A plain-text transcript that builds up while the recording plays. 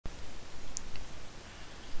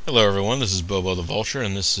Hello everyone, this is Bobo the Vulture,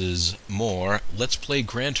 and this is more Let's Play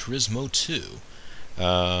Gran Turismo 2.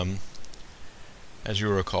 As you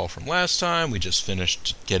recall from last time, we just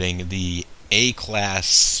finished getting the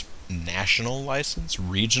A-Class national license,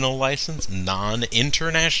 regional license,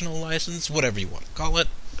 non-international license, whatever you want to call it.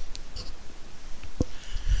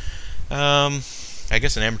 I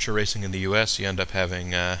guess in amateur racing in the US, you end up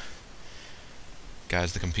having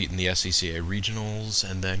guys that compete in the SCCA regionals,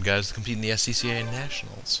 and then guys that compete in the SCCA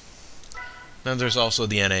nationals. Then there's also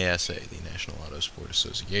the NASA, the National Autosport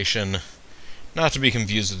Association, not to be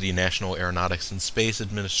confused with the National Aeronautics and Space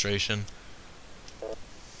Administration.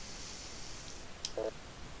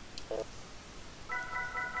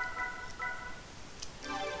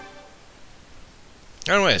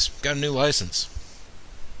 Anyways, got a new license.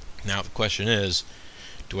 Now the question is,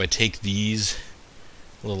 do I take these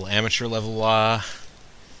little amateur level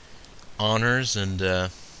honors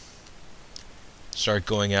and start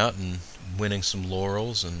going out and winning some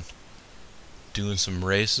laurels and doing some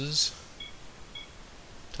races?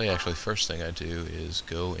 I'll tell you, actually, first thing I do is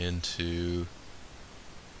go into...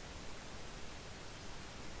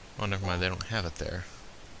 Oh, never mind, they don't have it there.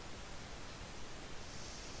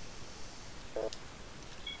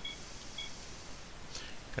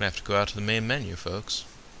 Gonna have to go out to the main menu, folks.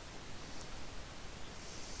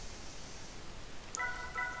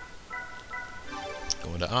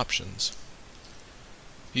 Go into options.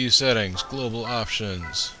 View settings, global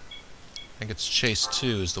options. I think it's Chase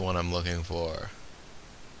 2 is the one I'm looking for.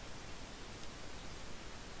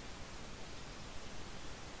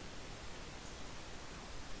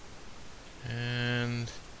 And...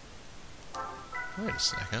 wait a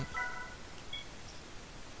second.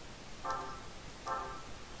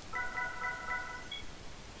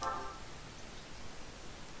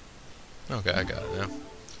 Okay, I got it now.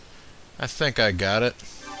 I think I got it.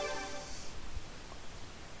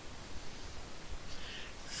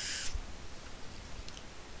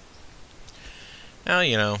 Now,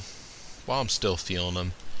 you know, while I'm still feeling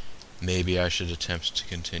them, maybe I should attempt to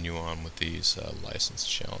continue on with these license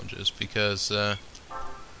challenges, because they're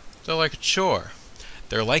like a chore.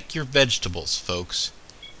 They're like your vegetables, folks.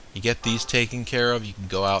 You get these taken care of, you can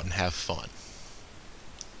go out and have fun.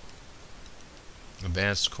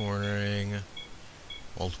 Advanced cornering,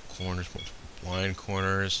 multiple corners, multiple blind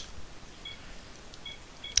corners.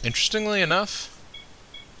 Interestingly enough,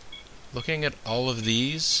 looking at all of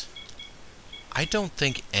these, I don't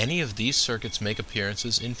think any of these circuits make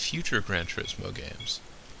appearances in future Gran Turismo games.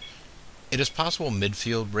 It is possible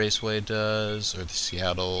Midfield Raceway does, or the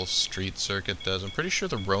Seattle Street Circuit does. I'm pretty sure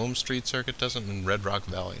the Rome Street Circuit doesn't, and Red Rock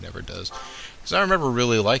Valley never does. Because I remember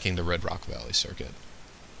really liking the Red Rock Valley circuit.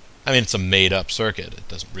 I mean, it's a made-up circuit. It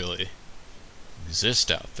doesn't really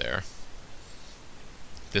exist out there.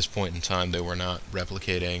 At this point in time, they were not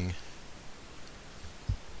replicating...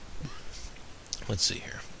 Let's see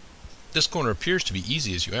here. This corner appears to be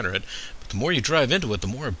easy as you enter it, but the more you drive into it, the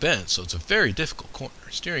more it bends, so it's a very difficult corner.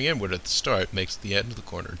 Steering inward at the start makes the end of the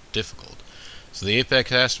corner difficult, so the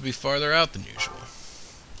apex has to be farther out than usual.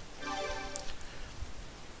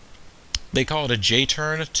 They call it a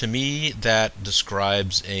J-turn. To me, that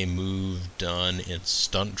describes a move done in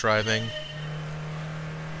stunt driving.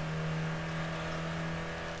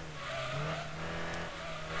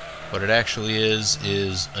 What it actually is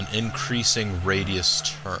an increasing radius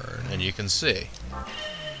turn, and you can see.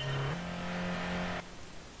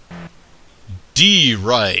 D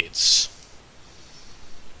rights.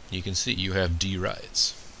 You can see you have D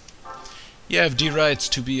rights. You have D rights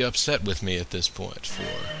to be upset with me at this point for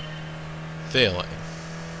failing.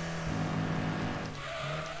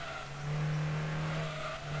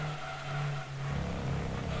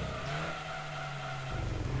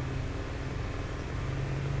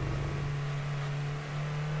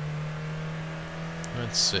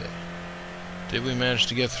 Let's see. Did we manage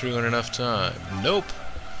to get through in enough time? Nope.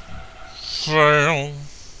 Fail.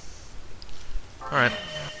 Alright.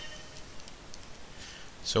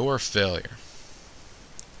 So we're a failure.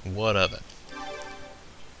 What of it?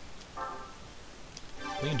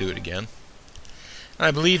 We can do it again. And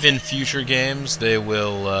I believe in future games they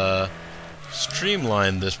will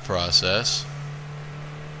streamline this process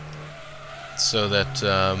so that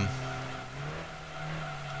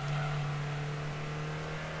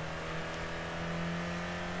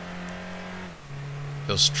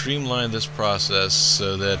they'll streamline this process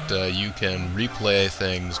so that you can replay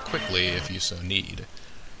things quickly if you so need.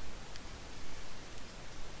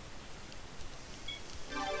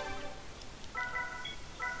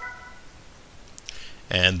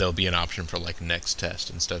 And there'll be an option for like next test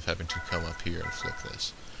instead of having to come up here and flip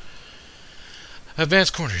this.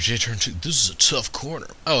 Advanced corner, J turn 2. This is a tough corner.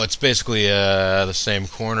 Oh, it's basically the same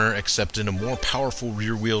corner, except in a more powerful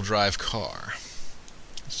rear-wheel drive car.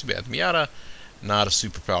 It's too bad. Miata, not a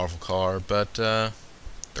super powerful car, but they're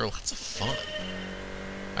lots of fun.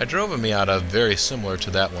 I drove a Miata very similar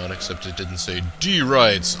to that one, except it didn't say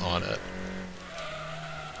D-Rights on it.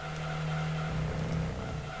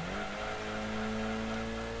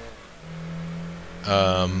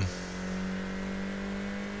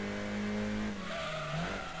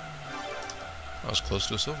 I was close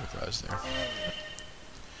to a silver prize there.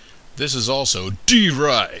 This is also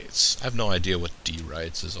D-Rights! I have no idea what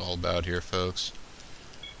D-Rights is all about here, folks.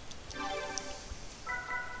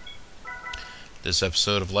 This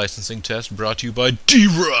episode of Licensing Test brought to you by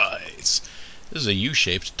D-Rights! This is a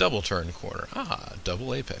U-shaped double turn corner. Ah, double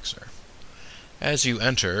apexer. As you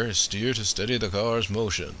enter, steer to steady the car's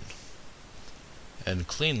motion, and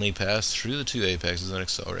cleanly pass through the two apexes and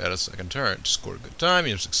accelerate out of the second turn. To score a good time,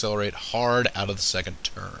 you must accelerate hard out of the second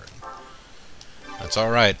turn. That's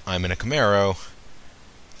alright, I'm in a Camaro.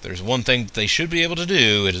 If there's one thing that they should be able to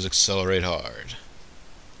do, it is accelerate hard.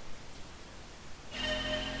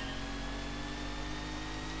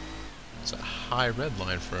 It's a high red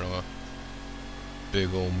line for a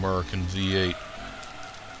big old American V8.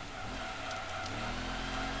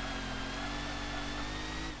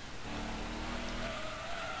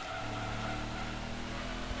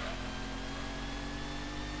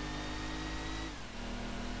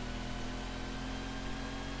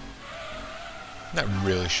 That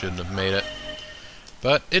really shouldn't have made it.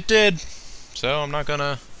 But it did, so I'm not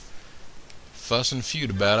gonna fuss and feud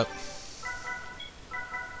about it.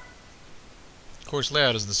 Course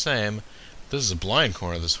layout is the same. This is a blind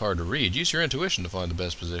corner that's hard to read. Use your intuition to find the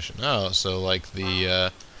best position. Oh, so like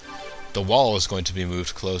the wall is going to be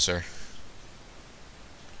moved closer.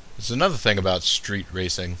 There's another thing about street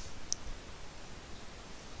racing.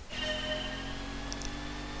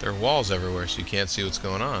 There are walls everywhere, so you can't see what's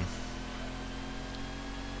going on.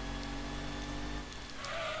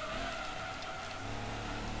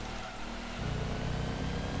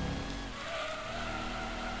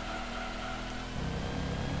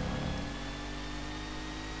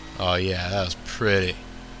 Oh yeah, that was pretty.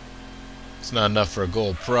 It's not enough for a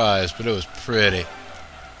gold prize, but it was pretty.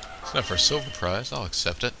 It's not for a silver prize, I'll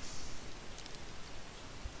accept it.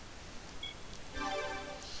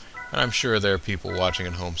 And I'm sure there are people watching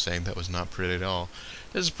at home saying that was not pretty at all.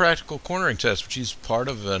 This is a practical cornering test, which is part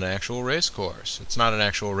of an actual race course. It's not an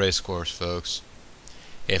actual race course, folks.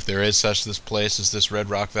 If there is such this place as this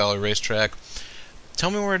Red Rock Valley racetrack,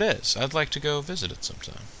 tell me where it is. I'd like to go visit it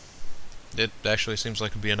sometime. It actually seems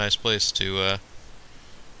like it would be a nice place to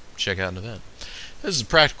check out an event. This is a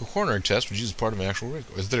practical cornering test, which is part of an actual race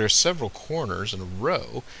course. There are several corners in a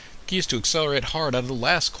row. The key is to accelerate hard out of the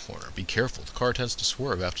last corner. Be careful, the car tends to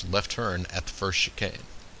swerve after the left turn at the first chicane.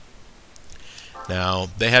 Now,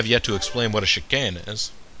 they have yet to explain what a chicane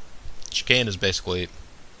is. Chicane is basically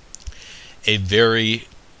a very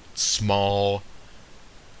small,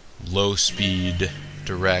 low-speed,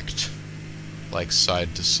 direct, like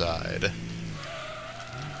side to side.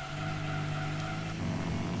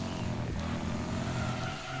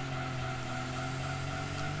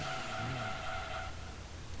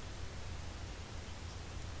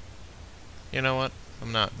 You know what?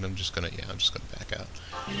 I'm just gonna back out.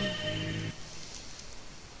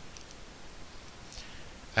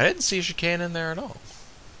 I didn't see a chicane in there at all.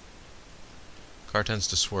 Car tends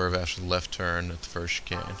to swerve after the left turn at the first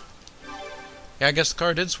chicane. Yeah, I guess the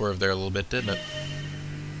car did swerve there a little bit, didn't it?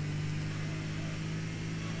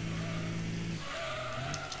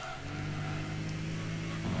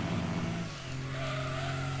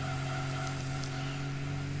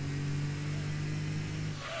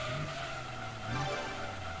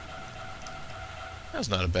 That was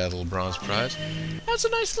not a bad little bronze prize. That was a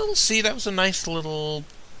nice little... See, that was a nice little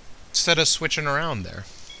set of switching around there.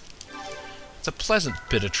 It's a pleasant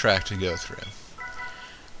bit of track to go through.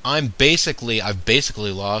 I've basically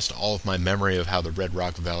lost all of my memory of how the Red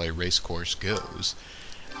Rock Valley race course goes.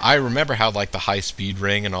 I remember how like the high speed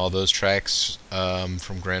ring and all those tracks and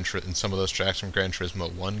some of those tracks from Gran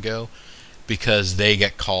Turismo 1 go, because they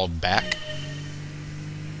get called back.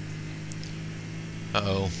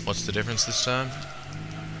 Uh-oh, what's the difference this time?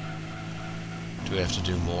 Do we have to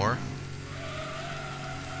do more?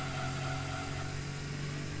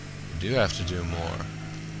 We do have to do more.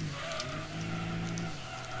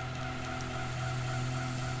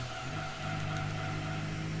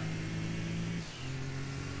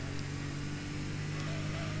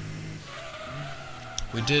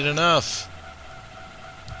 We did enough.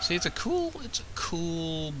 See, it's a cool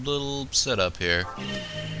little setup here.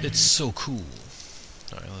 It's so cool.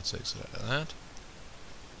 Alright, let's exit out of that.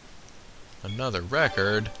 Another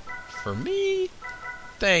record for me.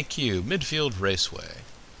 Thank you. Midfield Raceway.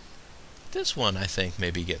 This one, I think,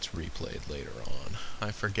 maybe gets replayed later on.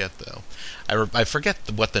 I forget, though. I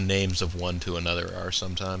forget what the names of one to another are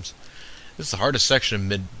sometimes. This is the hardest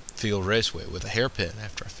section of Midfield Raceway, with a hairpin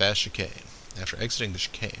after a fast chicane. After exiting the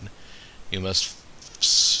chicane, you must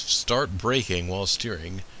start braking while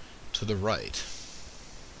steering to the right.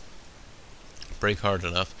 Brake hard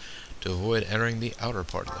enough to avoid entering the outer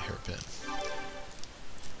part of the hairpin.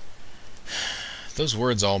 Those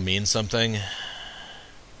words all mean something.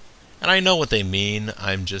 And I know what they mean.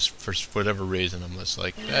 I'm just, for whatever reason, I'm just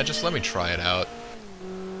like, just let me try it out.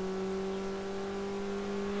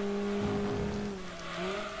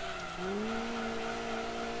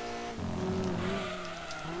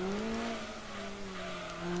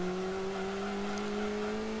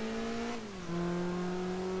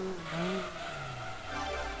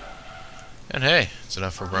 And hey, it's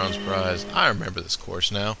enough for bronze prize. I remember this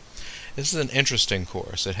course now. This is an interesting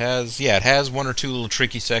course. It has one or two little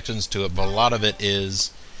tricky sections to it, but a lot of it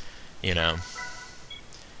is, you know,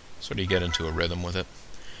 sort of you get into a rhythm with it.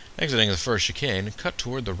 Exiting the first chicane, cut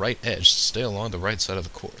toward the right edge to stay along the right side of the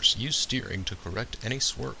course. Use steering to correct any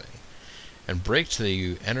swerving. And brake till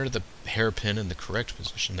you enter the hairpin in the correct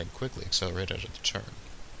position, then quickly accelerate out of the turn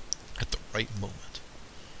at the right moment.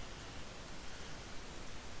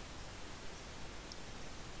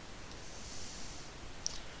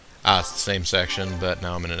 Ah, it's the same section, but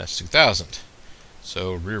now I'm in an S2000.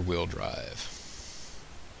 So, rear-wheel drive.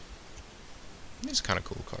 These are kind of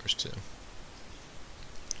cool cars, too.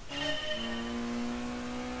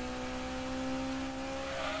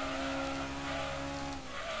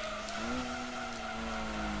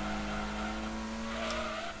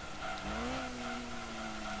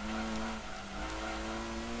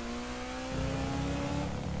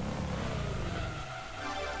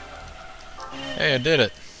 Hey, I did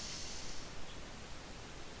it.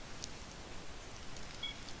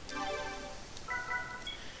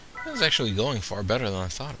 That was actually going far better than I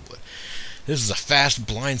thought it would. This is a fast,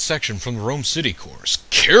 blind section from the Rome City course.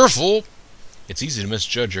 Careful! It's easy to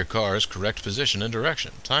misjudge your car's correct position and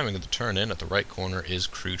direction. Timing of the turn-in at the right corner is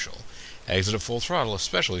crucial. Exit at full throttle,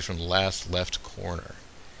 especially from the last left corner.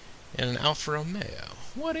 In an Alfa Romeo.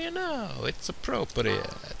 What do you know? It's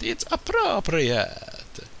appropriate. It's appropriate.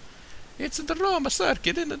 It's the Roma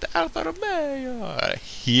circuit in the Alfa Romeo.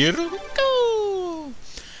 Here we go!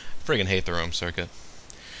 I friggin' hate the Rome circuit.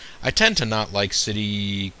 I tend to not like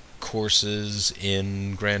city courses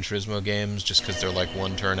in Gran Turismo games just because they're like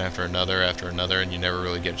one turn after another, and you never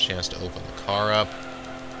really get a chance to open the car up.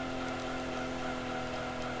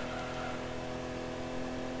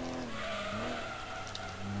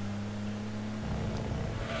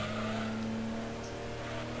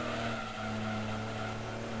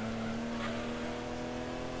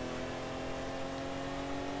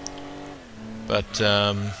 But,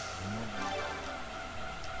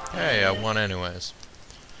 hey, I won anyways.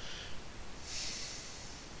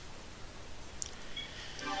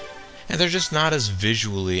 And they're just not as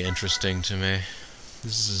visually interesting to me.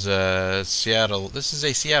 This is a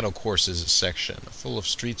Seattle courses section, full of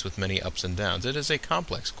streets with many ups and downs. It is a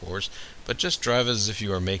complex course, but just drive as if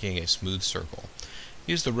you are making a smooth circle.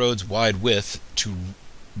 Use the road's wide width to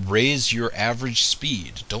raise your average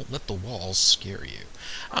speed. Don't let the walls scare you.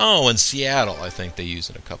 Oh, and Seattle, I think they use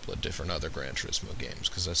in a couple of different other Gran Turismo games,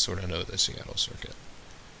 because I sort of know the Seattle circuit.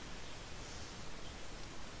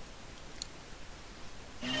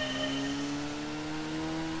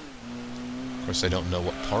 Of course, I don't know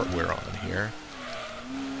what part we're on here.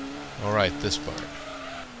 Alright, this part.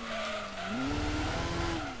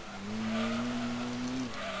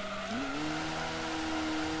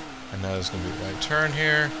 And now there's going to be a right turn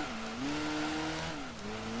here.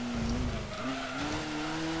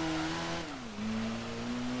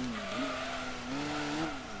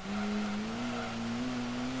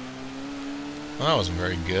 Well, that wasn't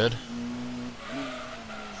very good.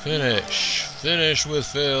 Finish. Finish with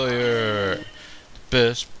failure. The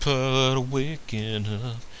best part of waking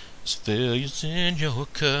up is failures in your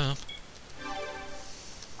cup.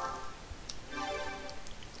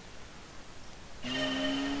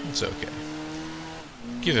 It's okay.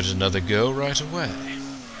 Give it another go right away.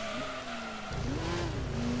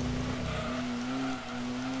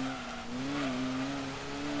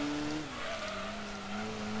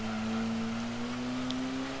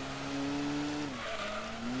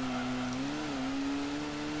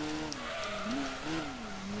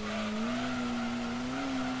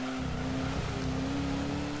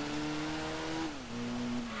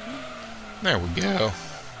 There we go.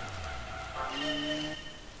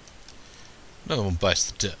 Another one bites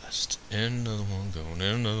the dust. And another one going,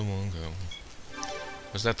 and another one going.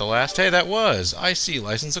 Was that the last? Hey, that was! Icy,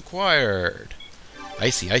 license acquired.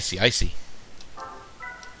 Icy, icy, icy.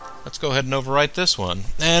 Let's go ahead and overwrite this one.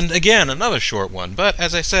 And again, another short one. But,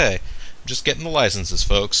 as I say, I'm just getting the licenses,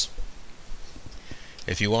 folks.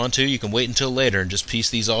 If you want to, you can wait until later and just piece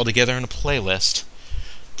these all together in a playlist.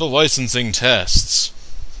 The licensing tests.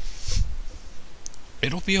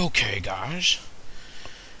 It'll be okay, guys.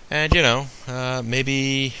 And, you know,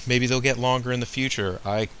 maybe they'll get longer in the future.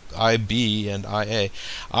 IB and IA.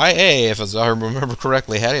 IA, if as I remember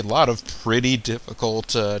correctly, had a lot of pretty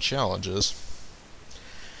difficult challenges.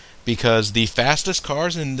 Because the fastest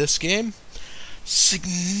cars in this game,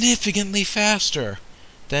 significantly faster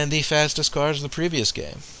than the fastest cars in the previous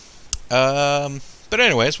game. But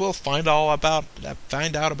anyways, we'll find out about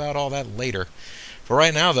all that later. For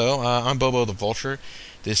right now, though, I'm Bobo the Vulture.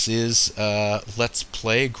 This is Let's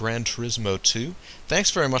Play Gran Turismo 2.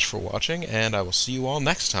 Thanks very much for watching, and I will see you all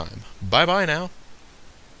next time. Bye-bye now.